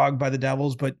leapfrogged by the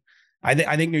Devils, but I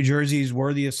think New Jersey is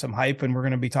worthy of some hype, and we're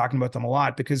going to be talking about them a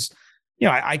lot because,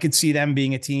 I could see them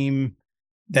being a team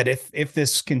that if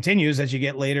this continues as you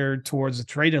get later towards the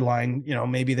trade deadline,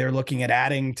 maybe they're looking at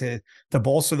adding to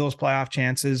bolster those playoff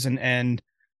chances. And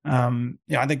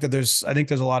I think there's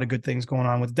a lot of good things going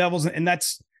on with the Devils, and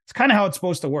it's kind of how it's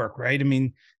supposed to work, right? I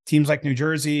mean, teams like New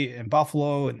Jersey and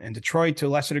Buffalo and Detroit to a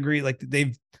lesser degree, like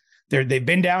they've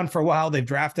been down for a while, they've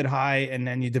drafted high, and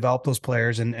then you develop those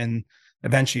players, and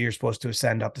eventually you're supposed to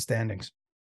ascend up the standings.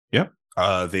 Yep.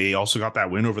 They also got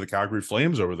that win over the Calgary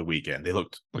Flames over the weekend. They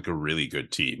looked like a really good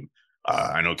team.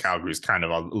 I know Calgary's kind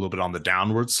of a little bit on the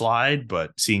downward slide,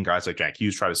 but seeing guys like Jack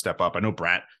Hughes try to step up, I know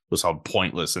Bratt was held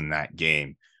pointless in that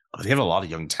game. They have a lot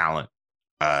of young talent.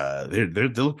 They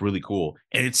look really cool,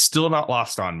 and it's still not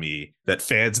lost on me that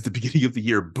fans at the beginning of the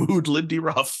year booed Lindy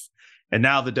Ruff, and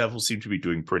now the Devils seem to be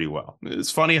doing pretty well.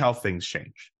 It's funny how things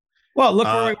change. Well, look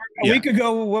where we were a week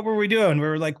ago. What were we doing? We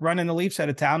were like running the Leafs out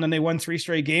of town, and they won 3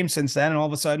 straight games since then. And all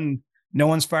of a sudden, no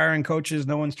one's firing coaches,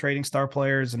 no one's trading star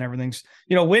players, and everything's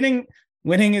winning.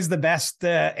 Winning is the best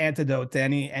antidote to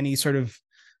any sort of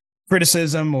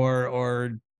criticism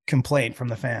or complaint from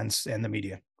the fans and the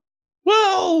media.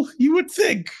 Well, you would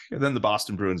think. And then the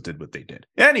Boston Bruins did what they did.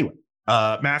 Anyway,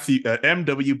 Matthew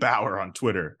M.W. Bauer on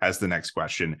Twitter has the next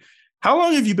question. How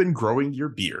long have you been growing your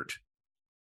beard?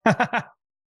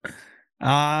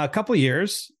 A couple of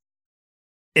years.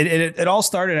 It all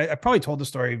started. I probably told the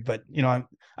story, but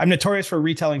I'm notorious for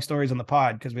retelling stories on the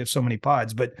pod because we have so many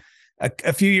pods. But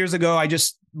a few years ago, I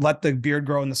just let the beard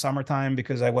grow in the summertime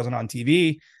because I wasn't on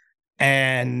TV.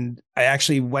 And I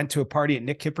actually went to a party at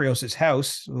Nick Kiprios's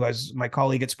house, who was my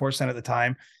colleague at Sportsnet at the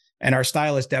time. And our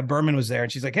stylist, Deb Berman, was there.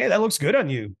 And she's like, "Hey, that looks good on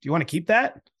you. Do you want to keep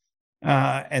that?"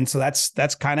 And so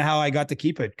that's kind of how I got to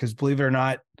keep it. Because believe it or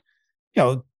not,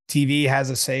 TV has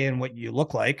a say in what you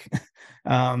look like.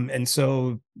 And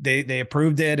so they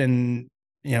approved it. And,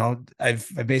 I've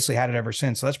basically had it ever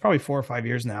since. So that's probably 4 or 5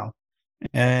 years now.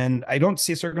 And I don't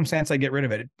see a circumstance I'd get rid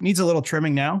of it. It needs a little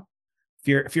trimming now.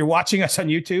 If you're watching us on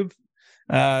YouTube,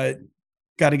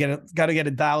 got to get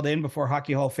it dialed in before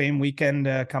Hockey Hall of Fame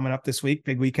weekend coming up this week.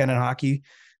 Big weekend in hockey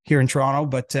here in Toronto.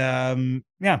 But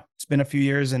it's been a few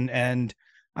years, and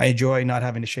I enjoy not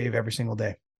having to shave every single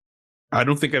day. I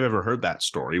don't think I've ever heard that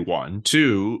story. 1,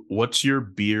 2, what's your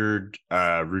beard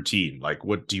routine? Like,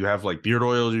 what do you have, like beard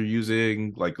oils you're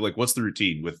using? Like what's the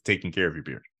routine with taking care of your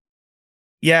beard?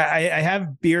 Yeah, I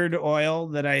have beard oil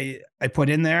that I put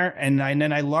in there, and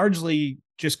then I largely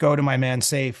just go to my man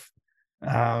Safe,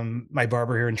 my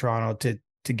barber here in Toronto,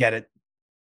 to get it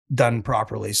done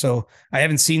properly. So I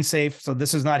haven't seen Safe, so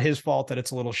this is not his fault that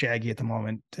it's a little shaggy at the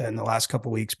moment in the last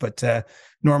couple of weeks. But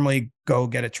normally go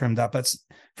get it trimmed up. That's,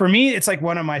 for me, it's like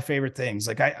one of my favorite things.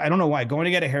 Like I don't know why, going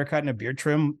to get a haircut and a beard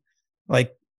trim,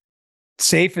 like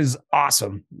Safe is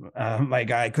awesome. My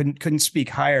guy, couldn't speak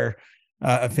higher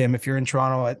of him. If you're in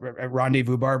Toronto at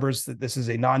Rendezvous Barbers, this is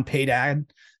a non-paid ad,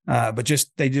 but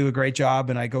just they do a great job.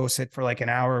 And I go sit for like an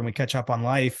hour and we catch up on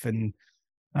life. And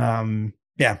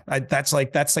that's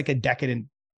like a decadent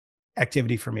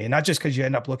activity for me. And not just because you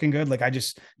end up looking good. Like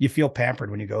you feel pampered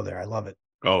when you go there. I love it.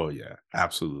 Oh, yeah,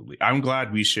 absolutely. I'm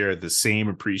glad we share the same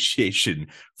appreciation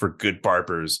for good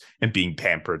barbers and being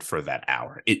pampered for that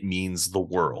hour. It means the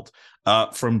world.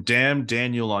 From Damn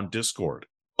Daniel on Discord.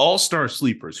 All-star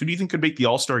sleepers. Who do you think could make the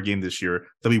All-Star game this year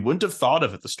that we wouldn't have thought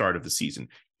of at the start of the season?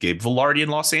 Gabe Vilardi in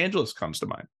Los Angeles comes to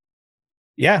mind.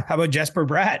 Yeah. How about Jesper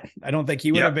Bratt? I don't think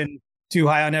he would have been too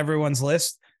high on everyone's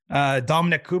list.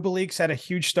 Dominic Kubalik's had a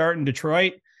huge start in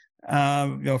Detroit.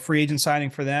 Free agent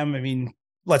signing for them. I mean,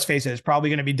 let's face it, it's probably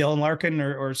going to be Dylan Larkin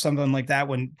or something like that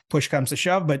when push comes to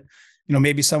shove. But,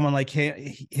 maybe someone like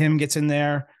him gets in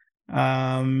there.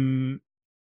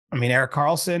 Erik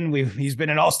Karlsson, he's been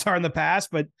an all-star in the past,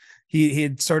 but he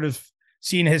had sort of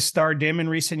seen his star dim in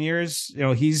recent years.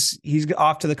 He's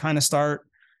off to the kind of start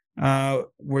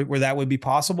where that would be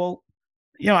possible.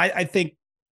 I think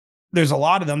there's a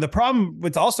lot of them. The problem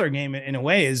with the All-Star game in a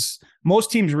way is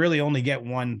most teams really only get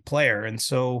one player. And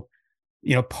so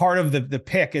part of the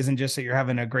pick isn't just that you're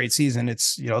having a great season.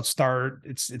 It's,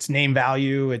 it's name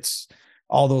value. It's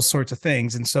all those sorts of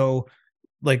things. And so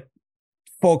like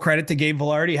full credit to Gabe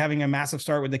Vilardi having a massive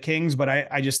start with the Kings. But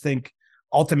I just think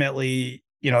ultimately,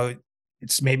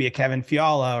 it's maybe a Kevin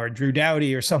Fiala or Drew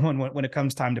Doughty or someone when it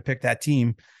comes time to pick that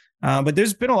team. But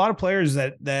there's been a lot of players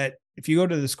that if you go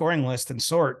to the scoring list and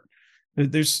sort,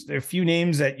 there are a few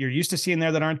names that you're used to seeing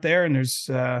there that aren't there. And there's,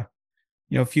 a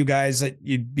few guys that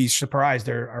you'd be surprised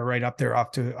are right up there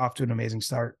off to an amazing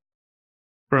start.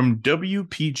 From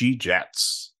WPG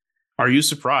Jets, are you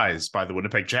surprised by the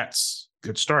Winnipeg Jets?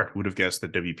 Good start. Would have guessed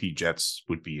that WP Jets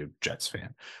would be a Jets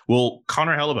fan. Will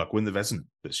Connor Hellebuck win the Vezina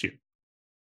this year?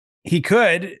 He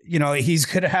could. He's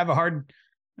going to have a hard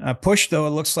push, though,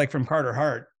 it looks like, from Carter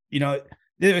Hart.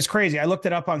 It was crazy. I looked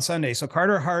it up on Sunday. So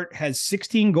Carter Hart has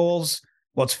 16 goals.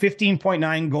 Well, it's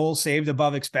 15.9 goals saved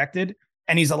above expected,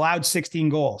 and he's allowed 16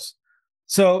 goals.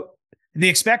 So the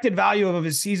expected value of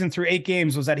his season through 8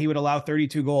 games was that he would allow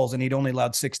 32 goals, and he'd only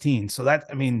allowed 16. So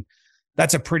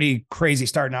that's a pretty crazy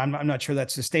start. Now, I'm not sure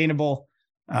that's sustainable.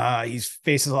 He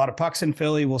faces a lot of pucks in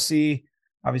Philly. We'll see.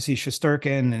 Obviously,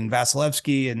 Shesterkin and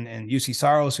Vasilevsky and UC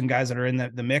Saros and guys that are in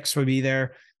the mix would be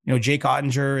there. Jake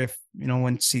Ottinger, if,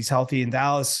 once he's healthy in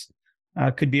Dallas,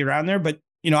 could be around there. But,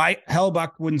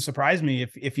 Hellebuck wouldn't surprise me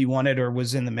if he wanted or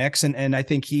was in the mix. And I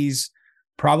think he's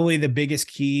probably the biggest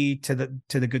key to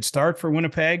the good start for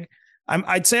Winnipeg.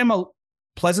 I'd say I'm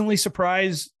pleasantly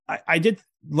surprised. I did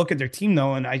look at their team,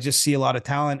 though, and I just see a lot of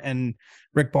talent. And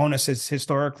Rick Bowness has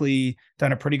historically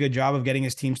done a pretty good job of getting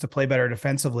his teams to play better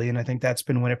defensively. And I think that's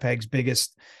been Winnipeg's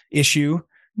biggest issue.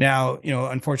 Now,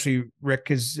 unfortunately, Rick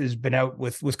has been out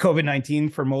with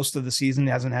COVID-19 for most of the season.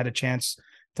 He hasn't had a chance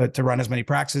to run as many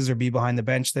practices or be behind the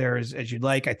bench there as you'd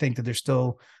like. I think that there's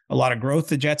still a lot of growth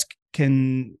the Jets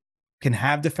can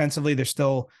have defensively. They're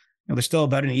still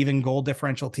about an even goal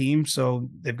differential team. So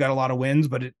they've got a lot of wins,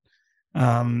 but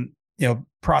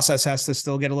process has to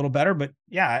still get a little better. But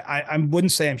yeah, I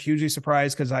wouldn't say I'm hugely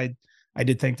surprised, because I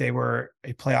did think they were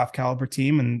a playoff caliber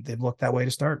team, and they've looked that way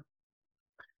to start.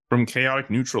 From Chaotic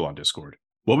Neutral on Discord,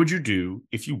 what would you do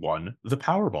if you won the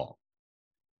Powerball?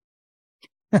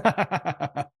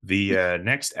 The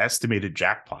next estimated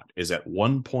jackpot is at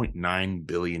 $1.9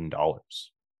 billion.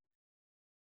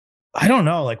 I don't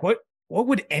know. Like, what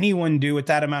would anyone do with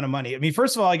that amount of money? I mean,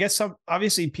 first of all, I guess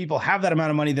obviously people have that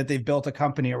amount of money that they've built a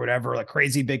company or whatever, like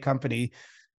crazy big company.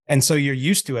 And so you're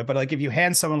used to it. But like, if you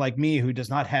hand someone like me who does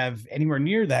not have anywhere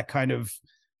near that kind of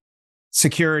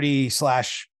security /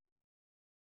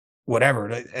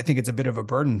 whatever, I think it's a bit of a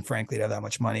burden, frankly, to have that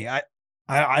much money.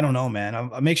 I don't know, man.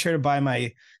 I'll make sure to buy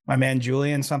my man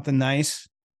Julian something nice.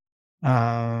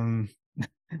 I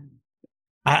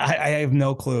have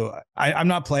no clue. I'm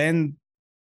not playing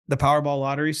the Powerball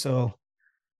lottery, so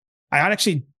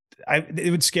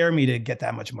it would scare me to get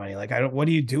that much money. Like, what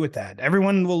do you do with that?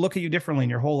 Everyone will look at you differently in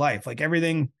your whole life. Like,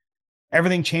 everything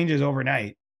changes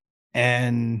overnight.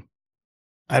 And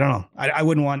I don't know. I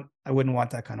wouldn't want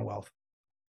that kind of wealth.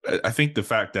 I think the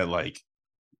fact that, like,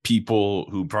 people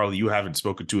who probably you haven't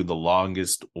spoken to in the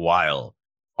longest while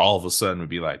all of a sudden would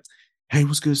be like, "Hey,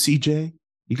 what's good, CJ?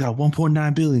 You got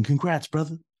 1.9 billion. Congrats,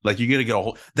 brother." Like, you're going to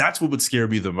get that's what would scare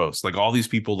me the most. Like, all these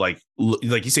people, like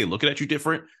you say, looking at you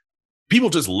different.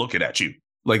 People just looking at you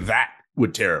like that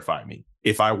would terrify me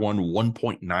if I won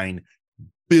 1.9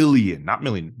 billion, not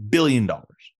million, billion dollars.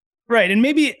 Right. And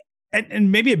maybe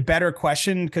a better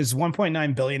question, because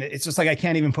 1.9 billion, it's just like, I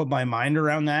can't even put my mind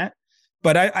around that.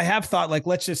 But I have thought, like,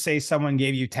 let's just say someone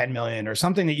gave you 10 million or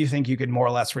something that you think you could more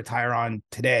or less retire on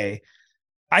today.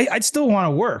 I'd still want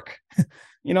to work.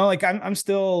 Like, I'm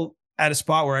still at a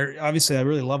spot where obviously I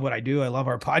really love what I do. I love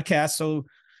our podcast. So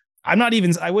I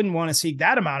wouldn't want to seek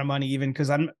that amount of money, even, because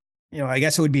I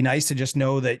guess it would be nice to just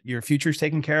know that your future's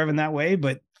taken care of in that way.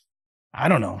 But I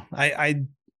don't know.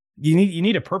 You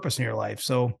need a purpose in your life.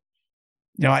 So,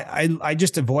 I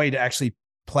just avoid actually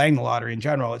playing the lottery in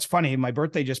general. It's funny. My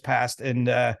birthday just passed,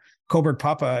 and Coburg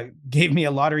Papa gave me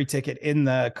a lottery ticket in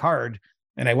the card,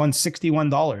 and I won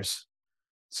 $61.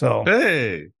 So,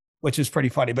 hey, which is pretty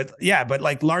funny. But yeah,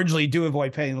 like, largely do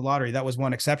avoid paying the lottery. That was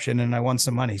one exception, and I won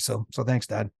some money. So thanks,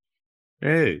 Dad.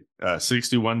 Hey,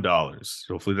 $61.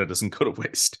 Hopefully that doesn't go to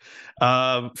waste.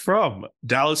 From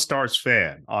Dallas Stars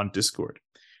fan on Discord,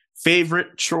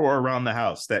 favorite chore around the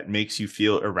house that makes you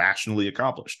feel irrationally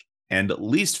accomplished, and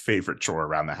least favorite chore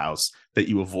around the house that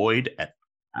you avoid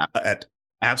at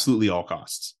absolutely all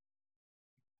costs.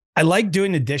 I like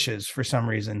doing the dishes for some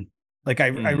reason. Like, I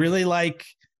really like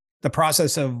the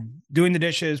process of doing the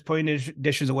dishes, putting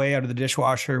dishes away out of the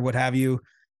dishwasher, what have you.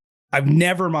 I've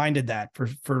never minded that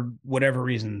for whatever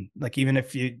reason. Like, even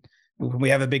if when we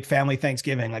have a big family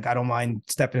Thanksgiving, like I don't mind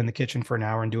stepping in the kitchen for an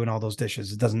hour and doing all those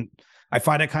dishes. I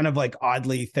find it kind of like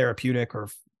oddly therapeutic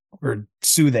or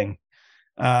soothing.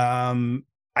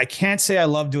 I can't say I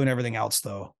love doing everything else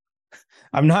though.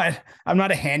 I'm not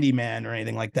a handyman or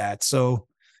anything like that. So,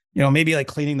 maybe like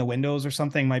cleaning the windows or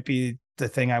something might be the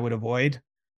thing I would avoid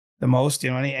the most,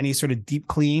 any sort of deep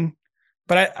clean,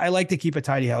 but I like to keep a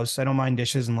tidy house. I don't mind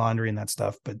dishes and laundry and that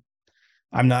stuff, but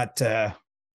I'm not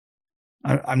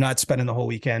spending the whole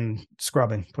weekend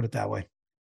scrubbing, put it that way.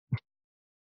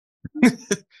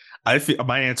 I feel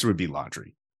my answer would be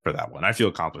laundry for that one. I feel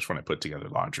accomplished when I put together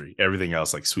laundry. Everything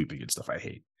else, like sweeping and stuff, I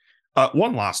hate.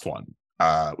 One last one,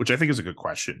 which I think is a good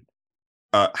question.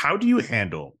 How do you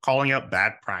handle calling out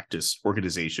bad practice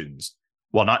organizations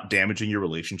while not damaging your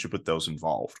relationship with those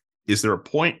involved? Is there a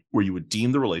point where you would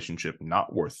deem the relationship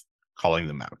not worth calling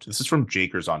them out? This is from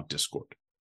Jakers on Discord.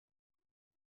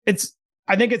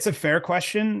 I think it's a fair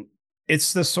question.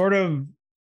 It's the sort of,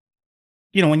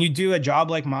 when you do a job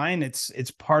like mine,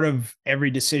 it's part of every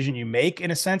decision you make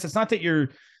in a sense. It's not that you're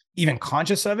even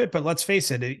conscious of it, but let's face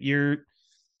it,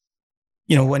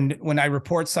 when I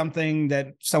report something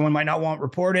that someone might not want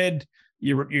reported,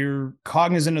 you're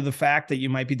cognizant of the fact that you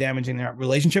might be damaging their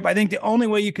relationship. I think the only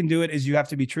way you can do it is you have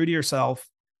to be true to yourself.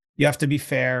 You have to be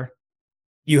fair.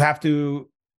 You have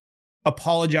to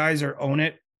apologize or own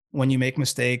it when you make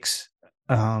mistakes,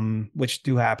 which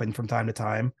do happen from time to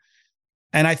time.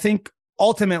 And I think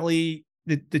ultimately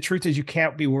the truth is you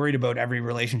can't be worried about every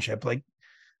relationship. Like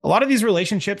a lot of these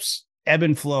relationships ebb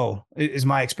and flow is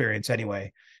my experience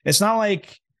anyway. It's not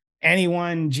like any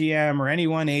one GM or any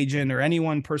one agent or any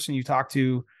one person you talk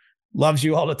to loves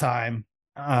you all the time.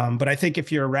 But I think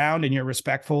if you're around and you're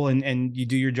respectful and you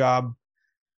do your job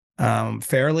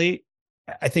fairly,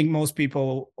 I think most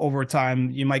people over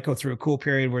time, you might go through a cool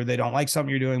period where they don't like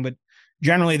something you're doing, but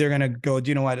generally they're going to go,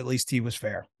 do you know what? At least he was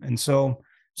fair. And so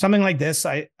something like this,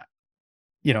 if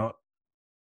you're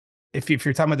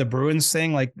talking about the Bruins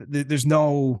thing, like there'd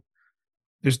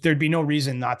be no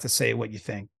reason not to say what you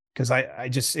think. Cause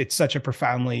it's such a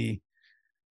profoundly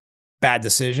bad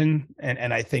decision.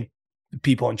 And I think the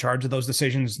people in charge of those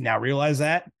decisions now realize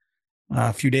that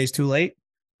a few days too late,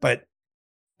 but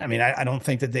I mean, I don't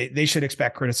think that they should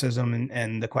expect criticism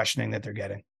and the questioning that they're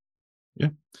getting. Yeah.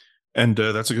 And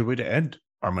that's a good way to end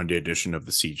our Monday edition of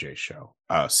the CJ Show.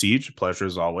 Siege, pleasure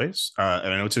as always.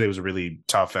 And I know today was a really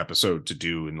tough episode to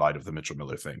do in light of the Mitchell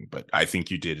Miller thing, but I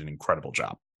think you did an incredible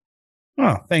job.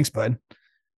 Oh, thanks, bud.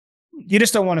 You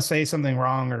just don't want to say something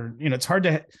wrong or, it's hard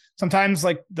to sometimes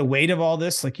like the weight of all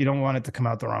this, like you don't want it to come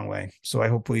out the wrong way. So I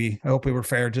hope we were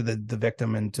fair to the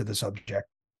victim and to the subject.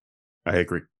 I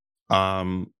agree.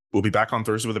 We'll be back on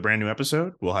Thursday with a brand new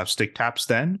episode. We'll have stick taps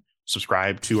then.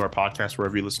 Subscribe to our podcast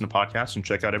wherever you listen to podcasts and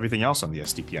check out everything else on the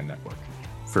SDPN network.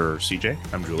 For CJ,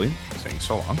 I'm Julian saying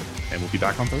so long, and we'll be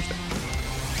back on Thursday.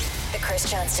 The Chris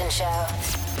Johnston Show.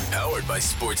 Powered by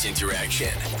Sports Interaction,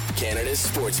 Canada's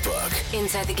sportsbook.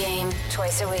 Inside the Game,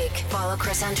 twice a week. Follow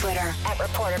Chris on Twitter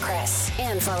 @ReporterChris.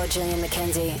 And follow Jillian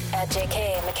McKenzie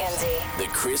 @JK McKenzie. The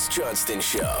Chris Johnston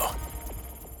Show.